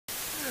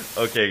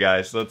Okay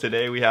guys, so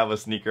today we have a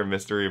sneaker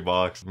mystery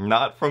box,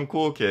 not from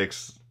Cool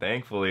Kicks.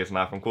 Thankfully it's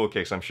not from Cool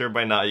Kicks. I'm sure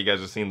by now you guys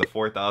have seen the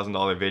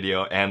 $4,000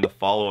 video and the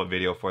follow-up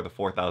video for the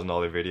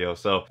 $4,000 video.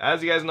 So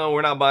as you guys know,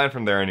 we're not buying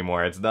from there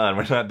anymore. It's done.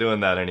 We're not doing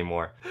that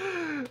anymore.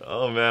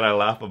 Oh man, I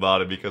laugh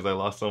about it because I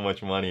lost so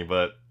much money,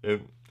 but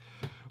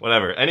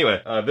whatever.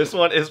 Anyway, this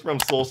one is from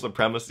Soul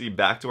Supremacy.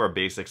 Back to our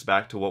basics,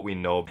 back to what we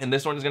know. And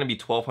this one is going to be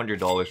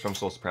 $1,200 from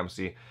Soul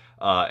Supremacy.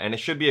 And it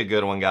should be a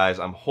good one, guys.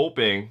 I'm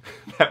hoping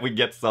that we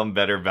get some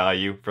better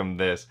value from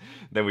this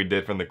than we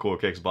did from the Cool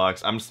Kicks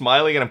box. I'm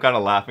smiling and I'm kind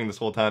of laughing this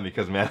whole time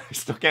because, man, I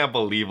still can't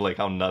believe like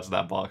how nuts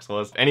that box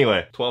was.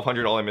 Anyway,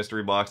 $1,200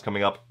 mystery box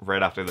coming up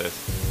right after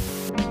this.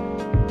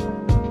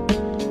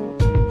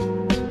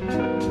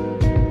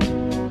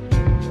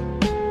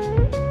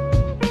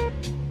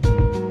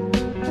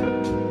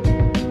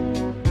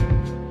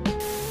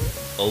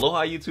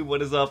 Aloha YouTube,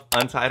 what is up?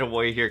 Untied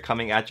Hawaii here,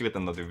 coming at you with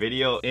another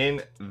video.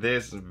 In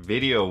this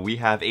video, we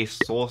have a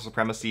Soul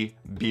Supremacy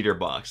beater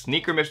box.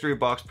 Sneaker mystery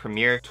box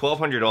premiere,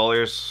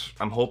 $1,200.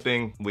 I'm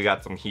hoping we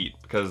got some heat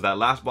because that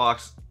last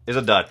box is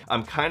a dud.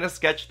 I'm kind of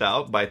sketched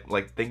out by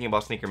like thinking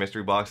about sneaker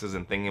mystery boxes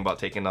and thinking about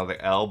taking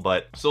another L,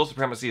 but Soul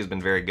Supremacy has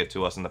been very good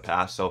to us in the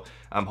past, so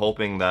I'm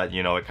hoping that,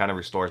 you know, it kind of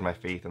restores my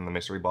faith in the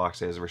mystery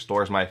boxes,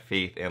 restores my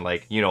faith in,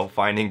 like, you know,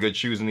 finding good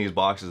shoes in these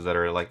boxes that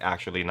are like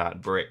actually not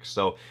bricks.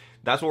 So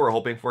that's what we're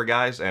hoping for,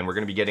 guys, and we're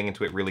going to be getting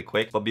into it really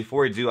quick. But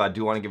before we do, I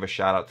do want to give a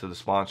shout out to the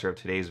sponsor of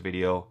today's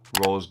video,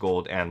 Rose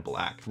Gold and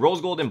Black.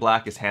 Rose Gold and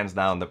Black is hands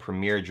down the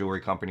premier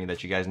jewelry company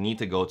that you guys need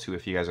to go to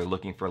if you guys are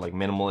looking for like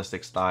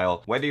minimalistic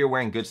style. Whether you're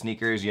wearing good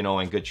sneakers, you know,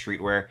 and good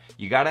streetwear,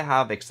 you got to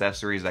have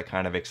accessories that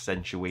kind of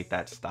accentuate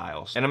that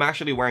style. And I'm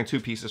actually wearing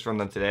two pieces from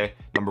them today.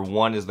 Number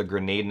one is the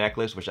grenade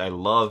necklace, which I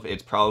love.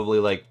 It's probably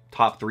like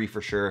top 3 for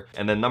sure.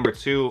 And then number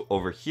 2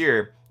 over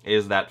here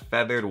is that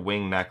feathered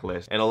wing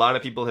necklace, and a lot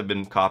of people have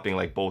been copying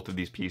like both of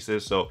these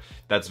pieces, so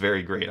that's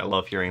very great. I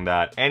love hearing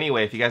that.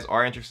 Anyway, if you guys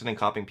are interested in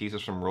copying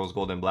pieces from Rose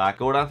Gold and Black,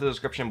 go down to the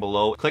description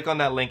below, click on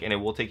that link, and it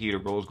will take you to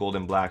Rose Gold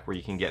and Black, where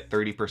you can get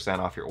 30%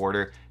 off your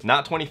order.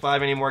 Not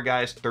 25 anymore,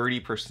 guys,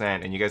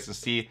 30%. And you guys can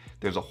see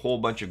there's a whole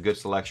bunch of good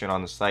selection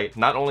on the site.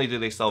 Not only do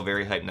they sell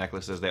very hype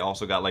necklaces, they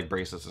also got like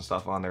bracelets and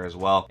stuff on there as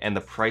well, and the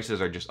prices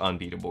are just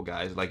unbeatable,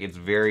 guys. Like, it's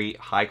very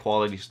high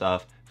quality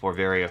stuff for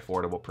very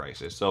affordable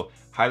prices. So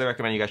highly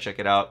recommend you guys check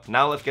it out.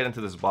 Now let's get into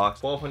this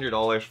box.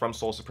 $1,200 from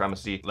Soul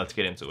Supremacy. Let's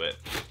get into it.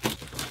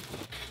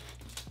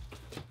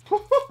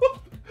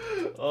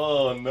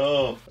 Oh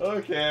no.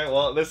 Okay,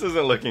 well, this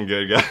isn't looking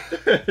good,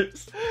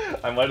 guys.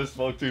 I might have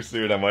spoke too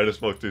soon.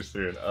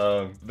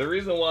 The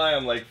reason why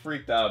I'm like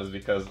freaked out is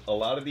because a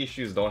lot of these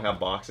shoes don't have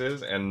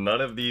boxes, and none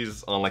of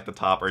these on like the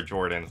top are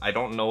Jordans. I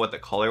don't know what the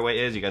colorway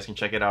is. You guys can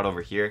check it out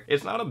over here.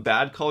 It's not a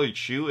bad colored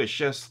shoe. It's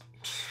just,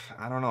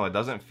 I don't know, it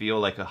doesn't feel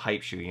like a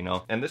hype shoe, you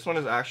know? And this one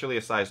is actually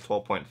a size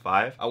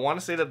 12.5. I want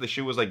to say that the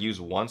shoe was like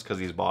used once because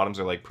these bottoms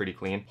are like pretty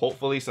clean.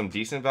 Hopefully some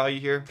decent value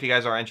here. If you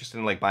guys are interested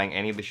in like buying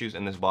any of the shoes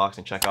in this box,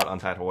 and check out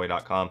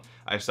untiedhawaii.com.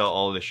 I sell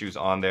all of the shoes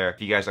on there.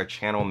 If you guys are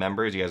channel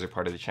members, you guys are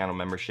part of the channel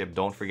membership,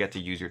 don't forget to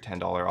use your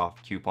 $10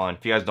 off coupon.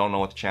 If you guys don't know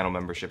what the channel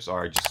memberships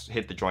are, just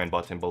hit the join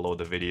button below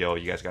the video.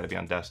 You guys got to be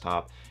on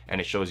desktop, and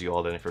it shows you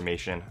all the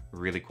information.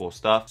 Really cool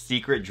stuff.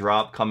 Secret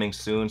drop coming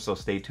soon, so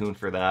stay tuned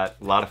for that.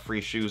 A lot of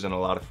free shoes and a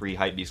lot of free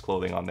hypebeast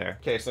clothing on there.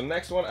 Okay, so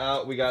next one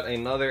out, we got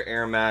another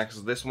Air Max.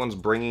 This one's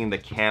bringing the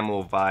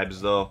camo vibes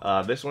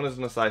though. This one is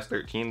in a size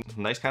 13.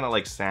 Nice kind of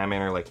like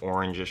salmon or like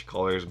orangish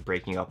colors,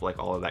 breaking up like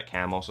all of that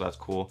camo, so that's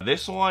cool.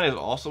 This one is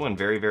also in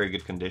very, very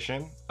good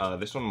condition.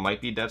 This one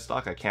might be dead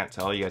stock. I can't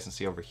tell. You guys can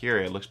see over here,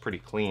 it looks pretty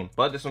clean.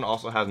 But this one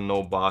also has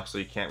no box, so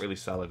you can't really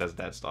sell it as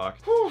dead stock.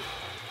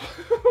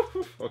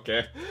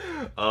 Okay.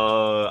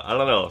 I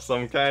don't know.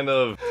 Some kind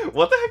of...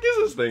 What the heck is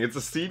this thing? It's a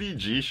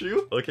CDG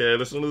shoe? Okay,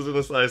 this one is in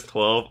a size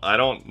 12. I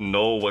don't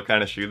know what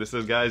kind of shoe this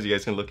is, guys. You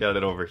guys can look at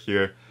it over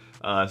here.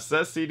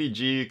 Says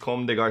CDG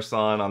Comme des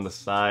Garçons on the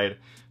side,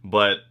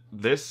 but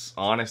this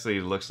honestly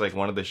looks like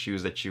one of the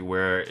shoes that you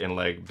wear in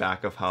like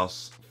back of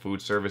house food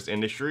service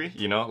industry,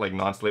 you know, like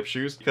non-slip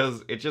shoes,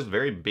 because it's just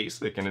very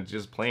basic and it's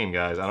just plain,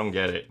 guys. I don't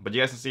get it. But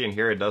you guys can see in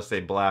here, it does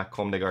say black,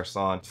 Comme des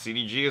Garçons.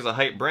 CDG is a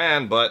hype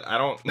brand, but I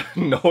don't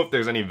know if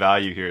there's any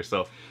value here.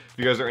 So if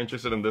you guys are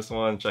interested in this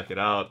one, check it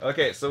out.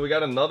 Okay, so we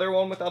got another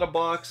one without a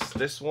box.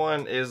 This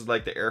one is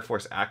like the Air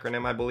Force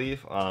acronym, I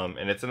believe,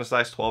 and it's in a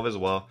size 12 as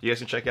well. You guys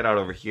can check it out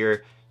over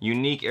here.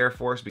 Unique Air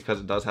Force, because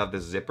it does have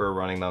this zipper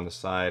running down the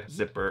side.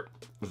 Zipper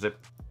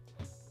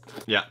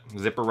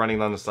running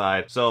down the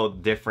side, so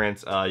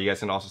different. You guys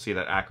can also see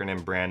that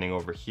acronym branding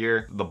over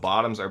here. The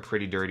bottoms are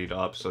pretty dirtied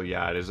up, so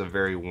yeah, it is a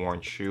very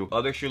worn shoe.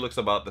 Other shoe looks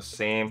about the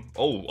same.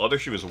 Oh, other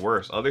shoe is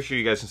worse. Other shoe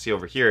you guys can see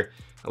over here,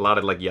 a lot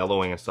of like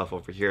yellowing and stuff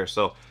over here,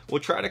 so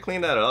we'll try to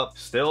clean that up.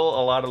 Still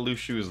a lot of loose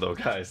shoes though,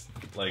 guys,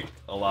 like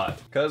a lot,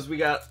 because we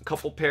got a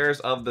couple pairs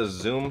of the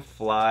Zoom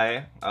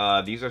Fly.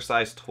 These are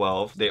size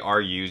 12. They are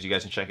used. You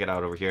guys can check it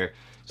out over here.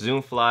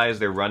 Zoom Flies,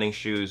 they're running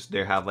shoes.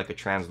 They have like a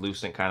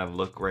translucent kind of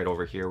look right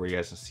over here where you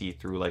guys can see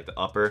through like the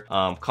upper.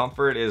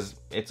 Comfort is,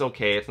 it's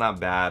okay, it's not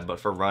bad, but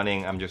for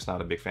running, I'm just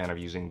not a big fan of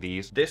using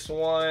these. This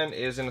one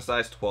is in a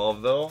size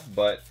 12 though,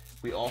 but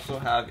we also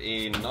have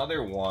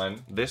another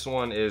one. This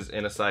one is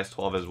in a size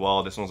 12 as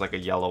well. This one's like a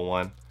yellow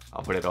one.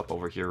 I'll put it up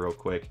over here real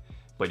quick.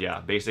 But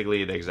yeah,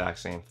 basically the exact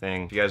same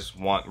thing. If you guys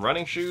want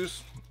running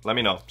shoes, let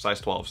me know,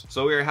 size 12s.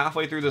 So we're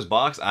halfway through this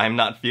box. I'm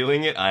not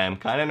feeling it. I am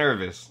kind of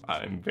nervous.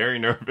 I'm very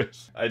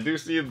nervous. I do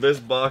see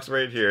this box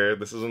right here.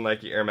 This is a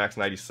Nike Air Max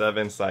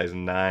 97, size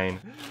 9.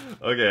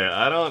 Okay,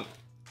 I don't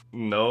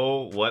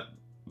know what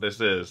this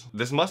is.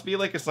 This must be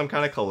like some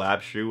kind of collab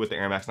shoe with the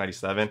Air Max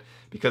 97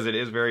 because it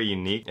is very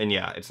unique. And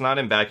yeah, it's not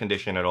in bad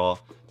condition at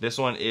all. This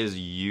one is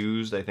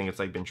used. I think it's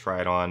like been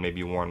tried on,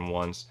 maybe worn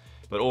once.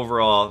 But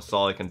overall,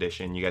 solid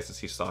condition. You guys can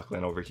see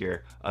Stockland over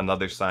here.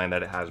 Another sign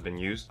that it has been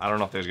used. I don't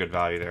know if there's good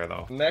value there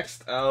though.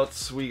 Next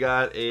out, we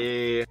got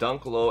a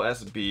Dunk Low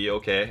SB,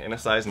 okay, in a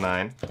size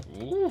 9.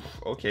 Ooh,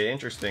 okay,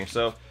 interesting.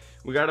 So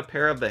we got a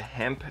pair of the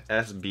Hemp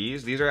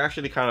SBs. These are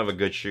actually kind of a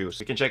good shoe.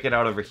 So you can check it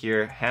out over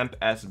here, Hemp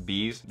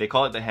SBs. They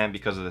call it the Hemp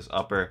because of this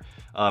upper.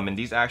 And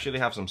these actually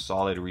have some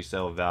solid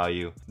resale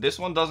value. This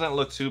one doesn't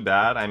look too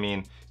bad. I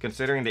mean,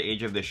 considering the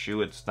age of this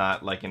shoe, it's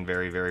not like in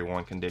very, very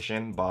worn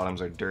condition.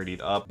 Bottoms are dirtied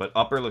up, but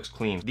upper looks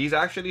clean. These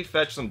actually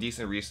fetch some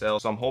decent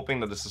resale, so I'm hoping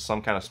that this is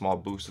some kind of small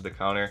boost to the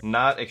counter.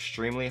 Not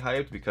extremely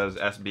hyped because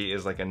SB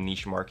is like a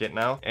niche market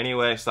now.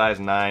 Anyway, size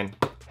 9.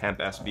 Hemp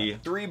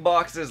SB. 3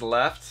 boxes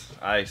left.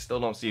 I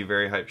still don't see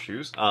very hype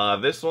shoes.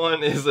 This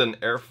one is an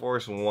Air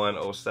Force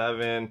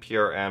 107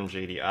 PRM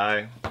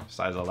JDI,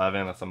 size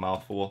 11. That's a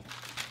mouthful.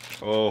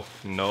 Oh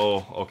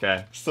no,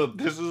 okay. So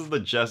this is the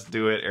Just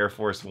Do It Air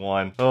Force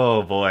One.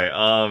 Oh boy,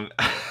 I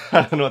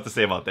don't know what to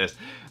say about this.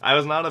 I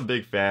was not a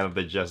big fan of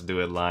the Just Do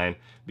It line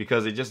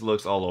because it just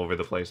looks all over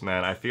the place,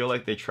 man. I feel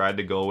like they tried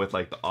to go with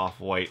like the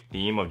off-white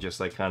theme of just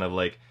like kind of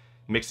like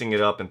mixing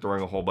it up and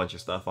throwing a whole bunch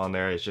of stuff on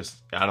there. It's just,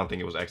 I don't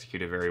think it was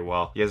executed very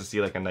well. You guys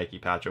see like a Nike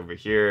patch over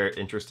here.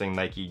 Interesting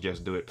Nike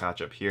Just Do It patch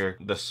up here.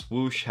 The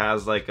swoosh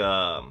has like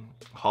a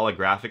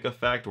holographic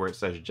effect where it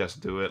says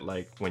Just Do It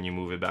like when you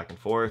move it back and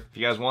forth. If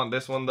you guys want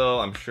this one though,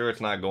 I'm sure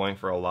it's not going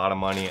for a lot of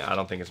money. I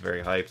don't think it's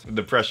very hyped.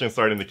 Depression's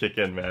starting to kick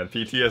in, man.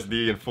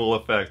 PTSD in full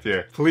effect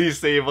here. Please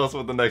save us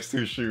with the next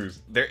 2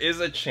 shoes. There is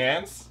a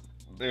chance.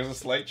 There's a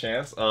slight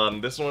chance.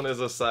 This one is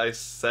a size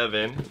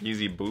 7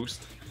 Yeezy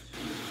Boost.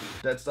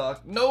 Dead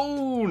stock?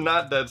 No,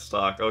 not dead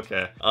stock.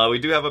 Okay. We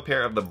do have a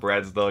pair of the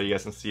Breads though. You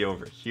guys can see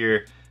over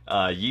here.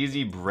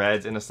 Yeezy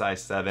Breads in a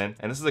size 7.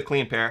 And this is a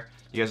clean pair.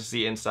 You guys can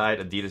see inside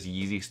Adidas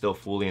Yeezy still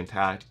fully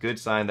intact. Good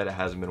sign that it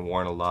hasn't been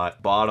worn a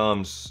lot.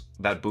 Bottoms,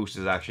 that boost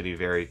is actually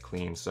very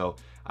clean. So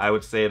I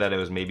would say that it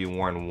was maybe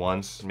worn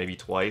once, maybe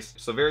twice.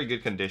 So very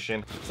good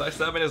condition. Size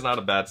 7 is not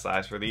a bad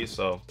size for these,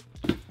 so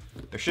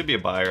there should be a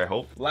buyer, I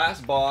hope.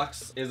 Last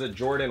box is a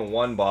Jordan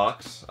 1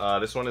 box.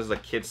 This one is a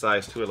kid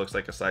size too. It looks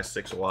like a size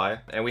 6Y.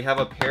 And we have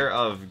a pair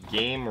of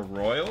Game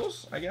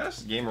Royals, I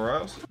guess. Game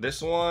Royals.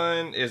 This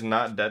one is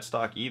not dead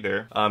stock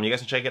either. You guys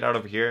can check it out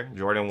over here.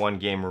 Jordan 1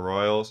 Game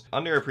Royals.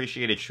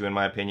 Underappreciated shoe in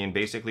my opinion.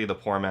 Basically the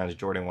poor man's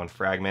Jordan 1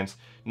 fragments.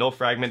 No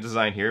fragment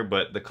design here,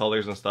 but the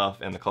colors and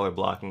stuff and the color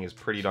blocking is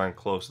pretty darn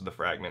close to the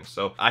fragments.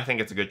 So I think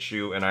it's a good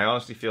shoe, and I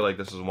honestly feel like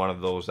this is one of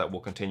those that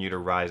will continue to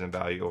rise in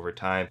value over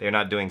time. They're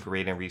not doing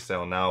great in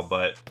resale now,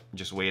 but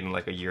just wait in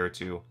like a year or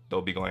 2,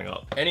 they'll be going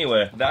up.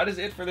 Anyway, that is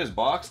it for this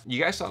box. You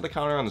guys saw the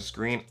counter on the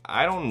screen.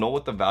 I don't know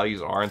what the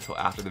values are until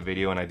after the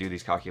video and I do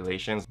these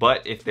calculations,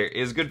 but if there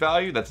is good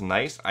value, that's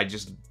nice. I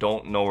just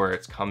don't know where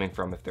it's coming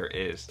from if there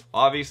is.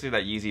 Obviously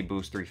that Yeezy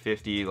Boost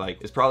 350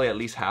 like is probably at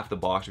least half the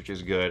box, which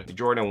is good. The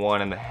Jordan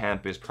 1 and the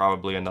Hemp is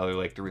probably another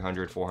like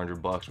 300,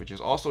 400 bucks, which is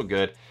also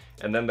good.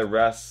 And then the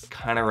rest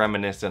kind of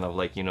reminiscent of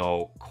like, you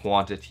know,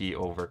 quantity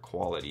over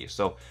quality.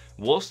 So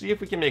we'll see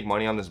if we can make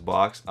money on this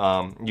box.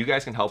 You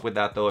guys can help with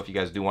that though. If you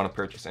guys do want to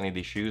purchase any of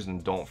these shoes,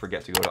 and don't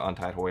forget to go to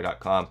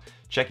untiedhawaii.com.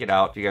 Check it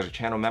out. If you guys are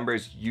channel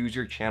members, use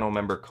your channel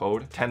member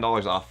code.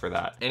 $10 off for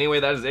that. Anyway,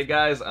 that is it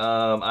guys.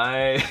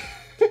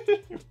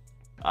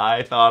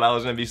 I thought I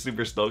was gonna be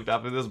super stoked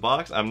after this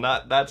box. I'm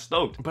not that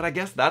stoked. But I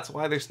guess that's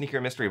why there's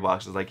sneaker mystery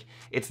boxes. Like,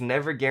 it's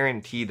never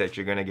guaranteed that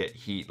you're gonna get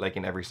heat like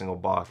in every single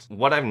box.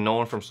 What I've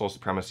known from Soul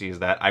Supremacy is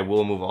that I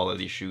will move all of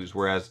these shoes,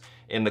 whereas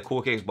in the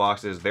Cool Case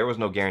boxes, there was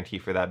no guarantee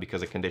for that because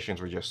the conditions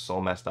were just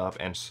so messed up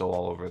and so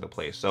all over the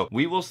place. So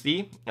we will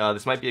see.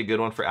 This might be a good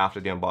one for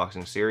after the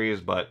unboxing series,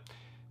 but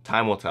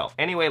time will tell.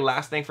 Anyway,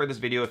 last thing for this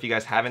video, if you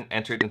guys haven't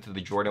entered into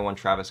the Jordan 1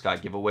 Travis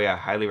Scott giveaway, I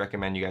highly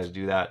recommend you guys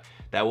do that.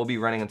 That will be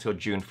running until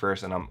June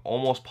 1st, and I'm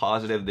almost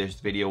positive this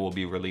video will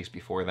be released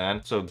before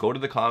then. So go to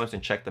the comments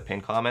and check the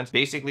pinned comments.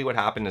 Basically what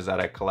happened is that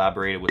I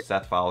collaborated with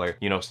Seth Fowler,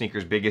 you know,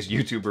 sneakers biggest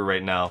YouTuber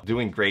right now,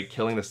 doing great,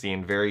 killing the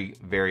scene, very,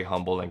 very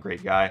humble and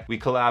great guy. We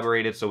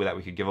collaborated so that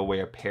we could give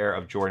away a pair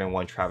of Jordan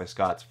 1 Travis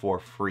Scotts for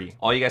free.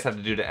 All you guys have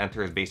to do to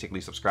enter is basically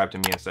subscribe to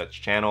me and Seth's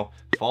channel,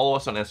 follow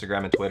us on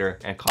Instagram and Twitter,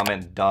 and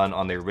comment done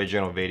on the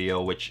original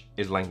video, which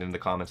is linked in the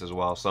comments as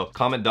well. So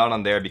comment done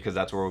on there because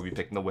that's where we'll be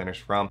picking the winners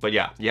from. But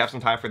yeah, you have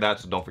some time for that,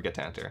 so don't forget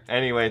to enter.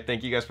 Anyway,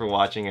 thank you guys for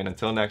watching, and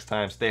until next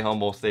time, stay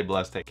humble, stay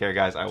blessed, take care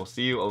guys. I will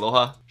see you.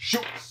 Aloha.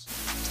 Shoots.